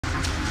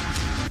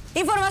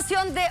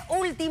Información de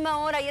última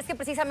hora, y es que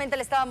precisamente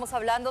le estábamos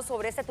hablando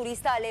sobre este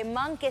turista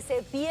alemán que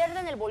se pierde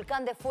en el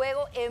Volcán de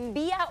Fuego,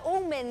 envía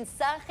un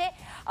mensaje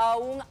a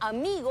un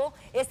amigo,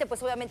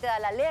 pues obviamente da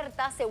la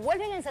alerta, se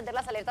vuelven a encender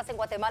las alertas en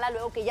Guatemala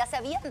luego que ya se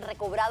habían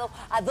recobrado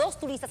a 2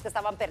 turistas que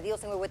estaban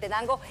perdidos en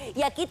Huehuetenango,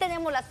 y aquí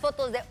tenemos las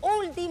fotos de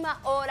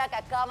última hora que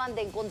acaban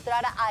de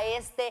encontrar a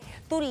este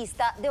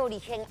turista de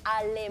origen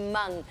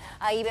alemán.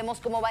 Ahí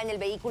vemos cómo va en el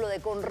vehículo de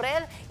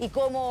CONRED y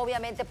cómo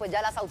obviamente pues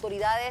ya las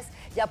autoridades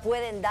ya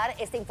pueden dar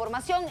esta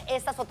información.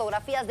 Estas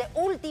fotografías de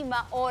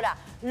última hora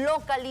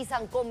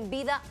localizan con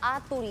vida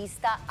a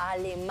turista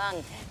alemán.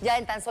 Ya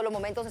en tan solo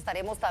momentos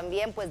estaremos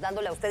también pues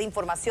dándole a usted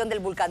información del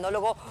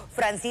vulcanólogo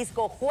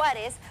Francisco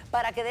Juárez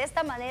para que de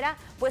esta manera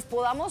pues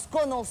podamos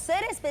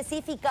conocer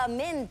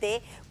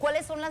específicamente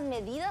cuáles son las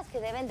medidas que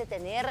deben de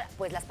tener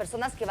pues las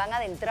personas que van a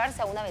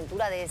adentrarse a una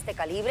aventura de este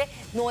calibre.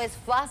 No es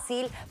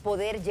fácil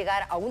poder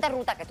llegar a una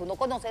ruta que tú no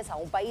conoces, a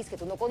un país que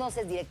tú no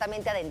conoces,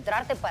 directamente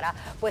adentrarte para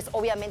pues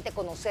obviamente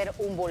conocer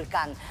un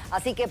volcán.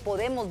 Así que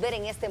podemos ver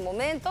en este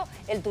momento,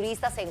 el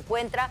turista se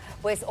encuentra,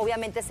 pues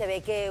obviamente se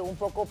ve que un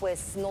poco,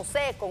 pues no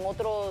sé, con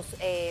otros,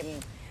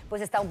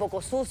 pues está un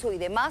poco sucio y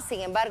demás.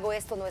 Sin embargo,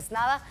 esto no es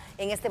nada.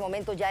 En este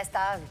momento ya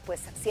está pues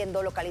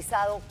siendo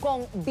localizado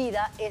con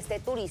vida este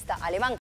turista alemán.